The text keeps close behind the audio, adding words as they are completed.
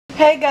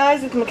Hey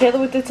guys, it's Michaela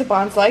with It's a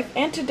Bond's Life,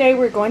 and today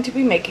we're going to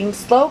be making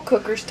slow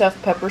cooker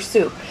stuffed pepper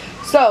soup.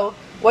 So,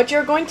 what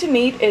you're going to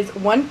need is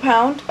 1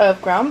 pound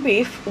of ground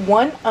beef,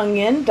 1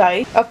 onion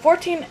diced, a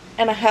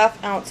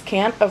 14.5 ounce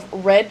can of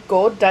red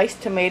gold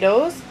diced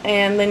tomatoes,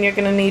 and then you're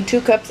going to need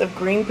 2 cups of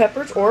green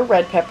peppers or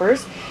red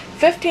peppers,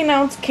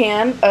 15-ounce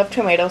can of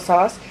tomato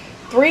sauce,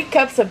 3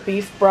 cups of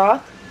beef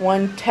broth,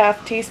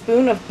 1/2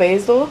 teaspoon of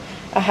basil,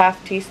 a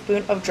 1/2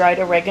 teaspoon of dried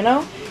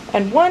oregano,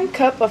 and 1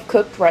 cup of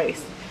cooked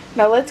rice.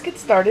 Now let's get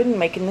started in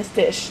making this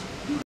dish.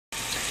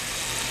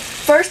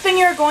 First thing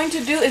you're going to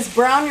do is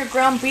brown your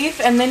ground beef,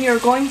 and then you're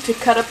going to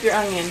cut up your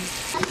onions.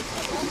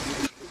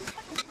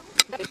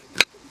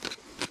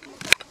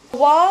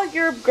 While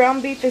your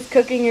ground beef is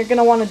cooking, you're going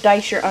to want to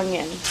dice your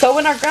onion. So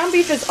when our ground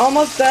beef is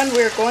almost done,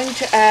 we're going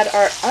to add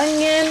our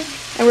onion,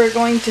 and we're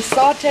going to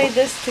saute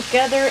this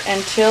together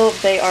until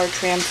they are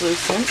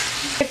translucent.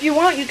 If you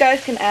want, you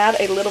guys can add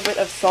a little bit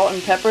of salt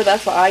and pepper.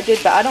 That's what I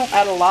did, but I don't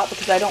add a lot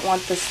because I don't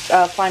want this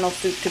final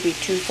soup to be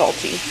too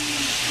salty.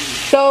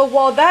 So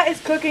while that is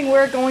cooking,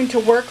 we're going to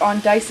work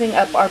on dicing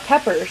up our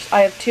peppers.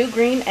 I have 2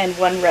 green and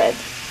 1 red.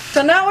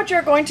 So now what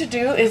you're going to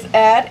do is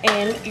add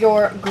in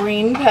your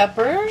green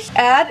peppers,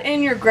 add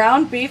in your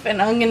ground beef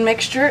and onion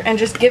mixture, and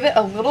just give it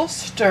a little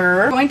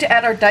stir. We're going to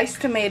add our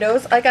diced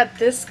tomatoes. I got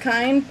this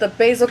kind, the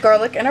basil,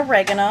 garlic, and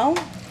oregano.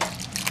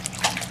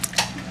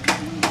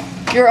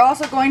 You're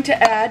also going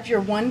to add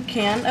your 1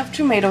 can of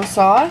tomato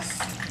sauce.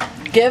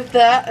 Give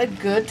that a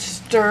good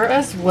stir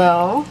as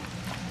well.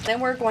 Then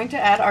we're going to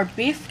add our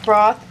beef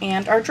broth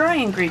and our dry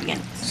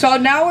ingredients. So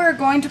now we're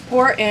going to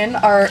pour in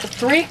our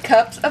 3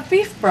 cups of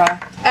beef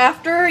broth.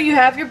 After you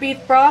have your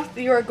beef broth,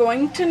 you are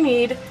going to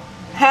need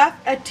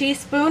 1/2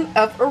 teaspoon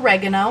of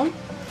oregano,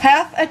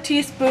 1/2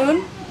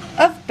 teaspoon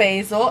of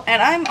basil,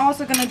 and I'm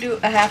also going to do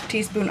a 1/2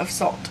 teaspoon of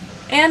salt.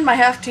 And my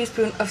 1/2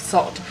 teaspoon of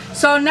salt.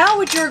 So now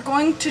what you're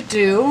going to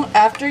do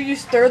after you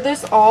stir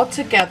this all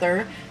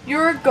together,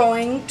 you're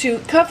going to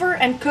cover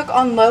and cook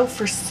on low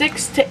for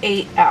 6 to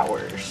 8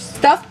 hours.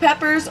 Stuffed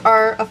peppers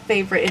are a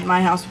favorite in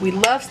my house. We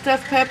love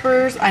stuffed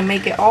peppers. I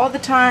make it all the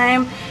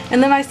time.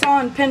 And then I saw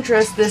on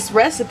Pinterest this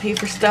recipe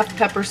for stuffed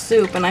pepper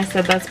soup, and I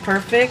said that's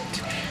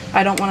perfect.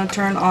 I don't want to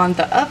turn on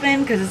the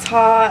oven because it's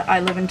hot. I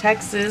live in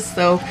Texas,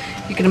 so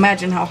you can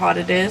imagine how hot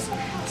it is.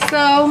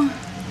 So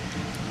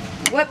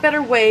what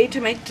better way to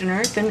make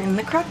dinner than in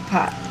the crock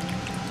pot?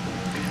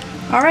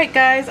 Alright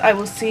guys, I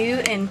will see you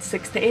in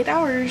 6 to 8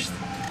 hours.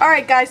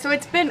 Alright guys, so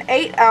it's been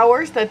 8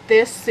 hours that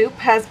this soup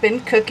has been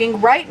cooking.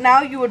 Right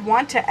now you would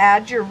want to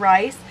add your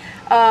rice.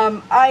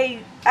 I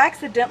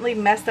accidentally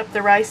messed up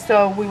the rice,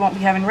 so we won't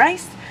be having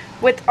rice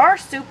with our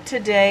soup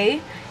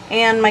today.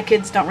 And my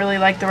kids don't really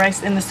like the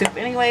rice in the soup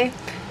anyway.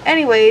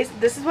 Anyways,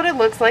 this is what it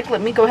looks like.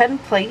 Let me go ahead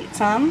and plate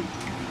some.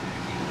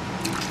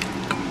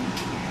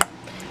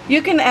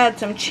 You can add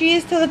some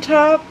cheese to the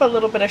top, a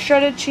little bit of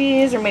shredded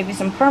cheese, or maybe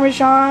some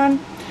Parmesan.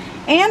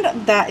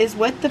 And that is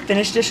what the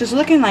finished dish is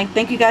looking like.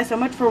 Thank you guys so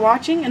much for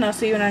watching, and I'll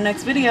see you in our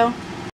next video.